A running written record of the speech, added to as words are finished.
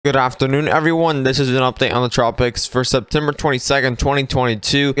Good afternoon, everyone. This is an update on the tropics for September 22nd,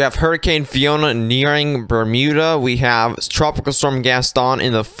 2022. We have Hurricane Fiona nearing Bermuda. We have Tropical Storm Gaston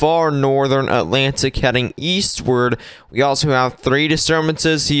in the far northern Atlantic heading eastward. We also have 3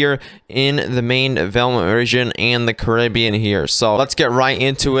 disturbances here in the main development region and the Caribbean here. So let's get right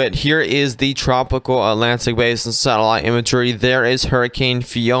into it. Here is the tropical Atlantic basin satellite imagery. There is Hurricane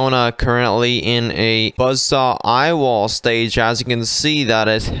Fiona currently in a buzzsaw eyewall stage. As you can see, that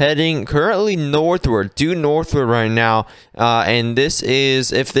is heading currently northward, due northward right now, and this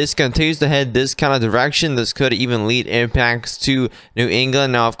is, if this continues to head this kind of direction, this could even lead impacts to New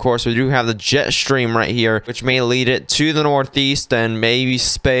England. Now of course we do have the jet stream right here, which may lead it to the northeast and maybe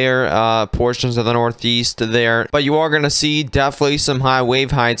spare portions of the northeast there, but you are going to see definitely some high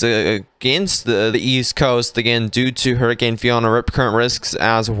wave heights against the east coast, again due to Hurricane Fiona rip current risks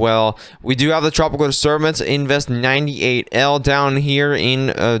as well. We do have the tropical disturbance Invest 98L down here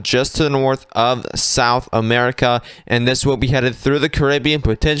in just to the north of South America, and this will be headed through the Caribbean,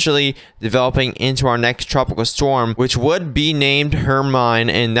 potentially developing into our next tropical storm, which would be named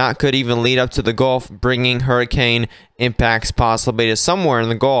Hermine, and that could even lead up to the Gulf, bringing hurricane impacts possibly to somewhere in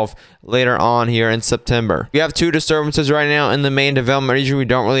the Gulf later on here in September. We have 2 disturbances right now in the main development region we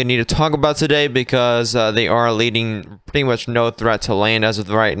don't really need to talk about today because they are leading pretty much no threat to land as of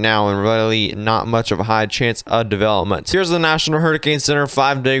right now, and really not much of a high chance of development. Here's the National Hurricane Center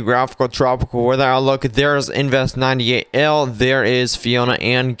 5-day graphical tropical weather outlook. There's Invest 98L, there is Fiona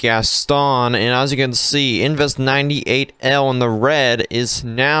and Gaston, and as you can see, Invest 98L in the red is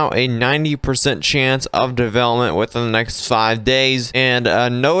now a 90% chance of development within the next 5 days. And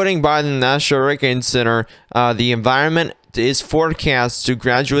noting by the National Hurricane Center, the environment is forecast to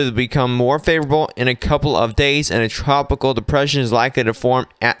gradually become more favorable in a couple of days, and a tropical depression is likely to form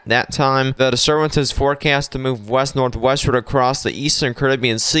at that time. The disturbance is forecast to move west-northwestward across the eastern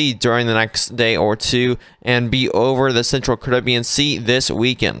Caribbean Sea during the next day or two and be over the central Caribbean Sea this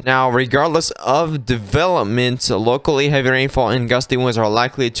weekend. Now, regardless of development, locally heavy rainfall and gusty winds are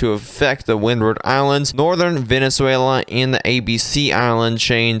likely to affect the Windward Islands, northern Venezuela, and the ABC island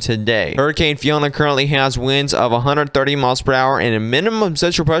chain today. Hurricane Fiona currently has winds of 130 miles per hour and a minimum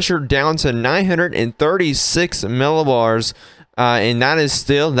central pressure down to 936 millibars. And that is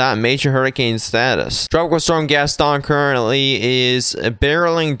still that major hurricane status. Tropical Storm Gaston currently is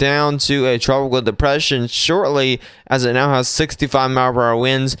barreling down to a tropical depression shortly, as it now has 65 mile per hour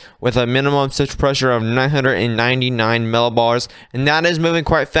winds with a minimum central pressure of 999 millibars, and that is moving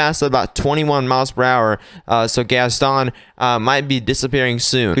quite fast at about 21 miles per hour. So Gaston might be disappearing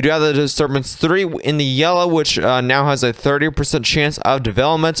soon. We do have the disturbance 3 in the yellow, which now has a 30% chance of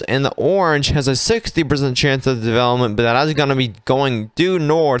development, and the orange has a 60% chance of development, but that is going to be going due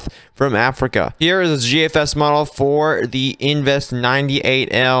north from Africa. Here is a GFS model for the Invest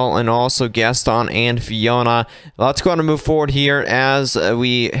 98L and also Gaston and Fiona. Let's go on and move forward here as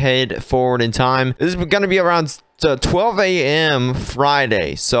we head forward in time. This is going to be around 12 a.m.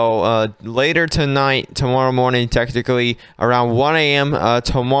 Friday, so later tonight, tomorrow morning, technically around 1 a.m.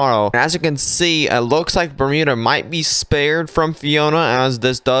 Tomorrow. As you can see, it looks like Bermuda might be spared from Fiona, as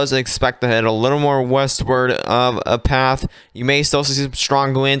this does expect to head a little more westward of a path. You may still see some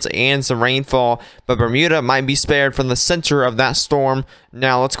strong winds and some rainfall, but Bermuda might be spared from the center of that storm.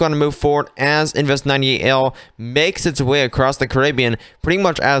 Now let's go ahead and move forward as Invest 98L makes its way across the Caribbean pretty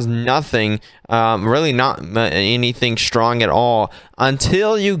much as nothing, really not anything strong at all,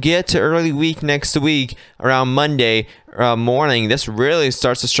 until you get to early week next week around Monday morning. This really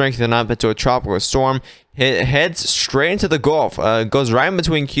starts to strengthen up into a tropical storm. It heads straight into the Gulf, goes right in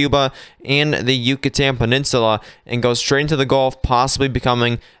between Cuba and the Yucatan Peninsula, and goes straight into the Gulf, possibly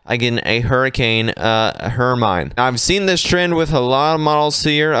becoming again a hurricane, Hermine. Now, I've seen this trend with a lot of models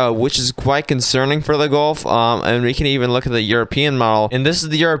here, which is quite concerning for the Gulf, and we can even look at the European model, and this is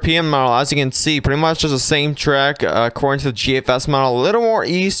the European model. As you can see, pretty much just the same track according to the GFS model, a little more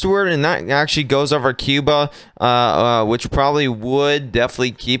eastward, and that actually goes over Cuba, which probably would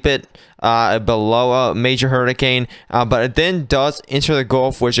definitely keep it below a major hurricane, but it then does enter the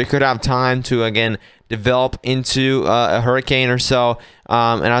Gulf, which it could have time to again develop into a hurricane or so.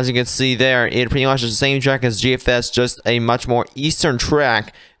 And as you can see there, it pretty much is the same track as GFS, just a much more eastern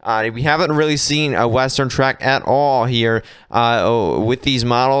track. We haven't really seen a western track at all here with these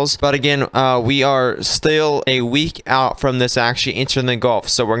models, but again, we are still a week out from this actually entering the Gulf,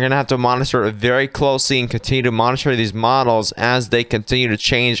 so we're gonna have to monitor it very closely and continue to monitor these models as they continue to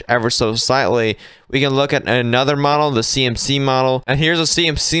change ever so slightly. We can look at another model, the CMC model, and here's a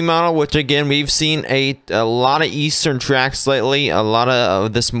CMC model, which again we've seen a lot of eastern tracks lately, a lot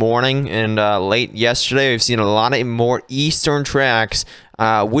of this morning and late yesterday. We've seen a lot of more eastern tracks.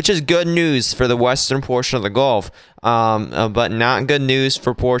 which is good news for the western portion of the Gulf, but not good news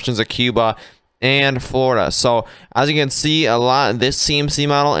for portions of Cuba and Florida. So as you can see, a lot this CMC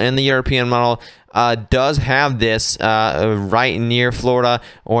model and the European model does have this right near Florida,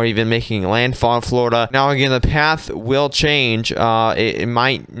 or even making landfall in Florida. Now again, the path will change. It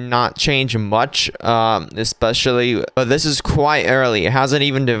might not change much, especially, but this is quite early. It hasn't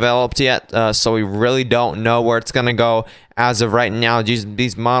even developed yet, so we really don't know where it's gonna go. As of right now,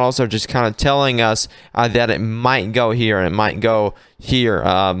 these models are just kind of telling us that it might go here and it might go here,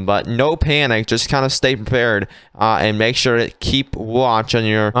 but no panic. Just kind of stay prepared and make sure to keep watch on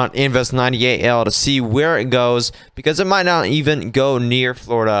your Invest 98L to see where it goes, because it might not even go near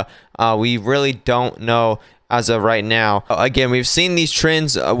Florida. We really don't know as of right now. Again, we've seen these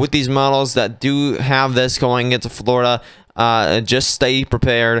trends with these models that do have this going into Florida. Just stay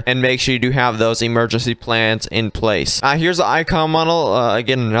prepared and make sure you do have those emergency plans in place. Here's the Icon model,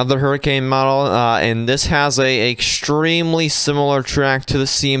 again another hurricane model, and this has a extremely similar track to the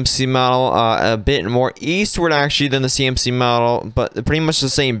CMC model, a bit more eastward actually than the CMC model, but pretty much the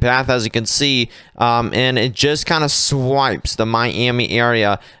same path as you can see, and it just kind of swipes the Miami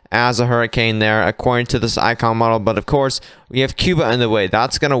area as a hurricane there according to this Icon model. But of course we have Cuba in the way.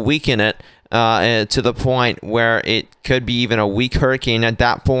 That's going to weaken it to the point where it could be even a weak hurricane at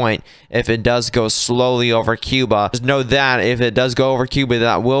that point if it does go slowly over Cuba. Just know that if it does go over Cuba,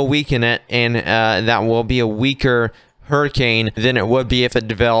 that will weaken it, and that will be a weaker hurricane than it would be if it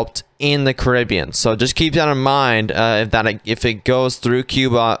developed in the Caribbean. So just keep that in mind. If it goes through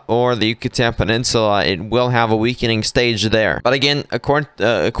Cuba or the Yucatan Peninsula, it will have a weakening stage there. But again, according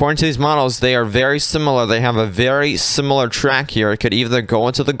to these models, they are very similar. They have a very similar track here. It could either go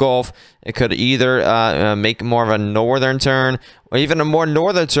into the Gulf, it could either make more of a northern turn, or even a more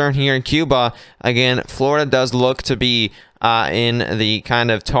northern turn here in Cuba. Again, Florida does look to be in the kind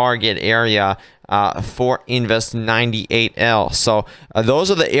of target area for Invest 98L. So those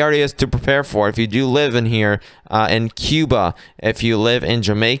are the areas to prepare for if you do live in here in Cuba, if you live in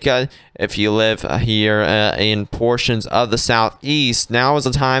Jamaica, if you live here in portions of the southeast. Now is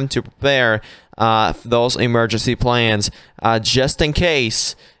the time to prepare those emergency plans just in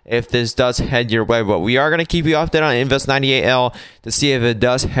case if this does head your way. But we are going to keep you updated on Invest 98L to see if it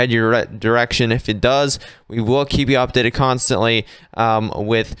does head your direction. If it does, we will keep you updated constantly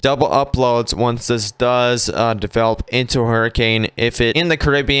with double uploads once this does develop into a hurricane. If it in the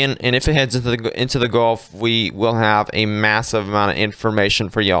Caribbean, and if it heads into the Gulf, we will have a massive amount of information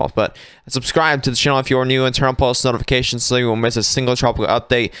for y'all. But subscribe to the channel if you're new and turn on post notifications so you won't miss a single tropical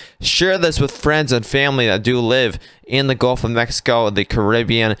update. Share this with friends and family that do live in the Gulf of Mexico, the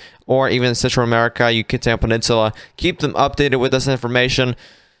Caribbean, or even Central America, Yucatan Peninsula. Keep them updated with this information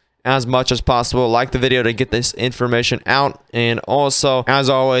as much as possible. Like the video to get this information out. And also, as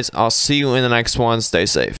always, I'll see you in the next one. Stay safe.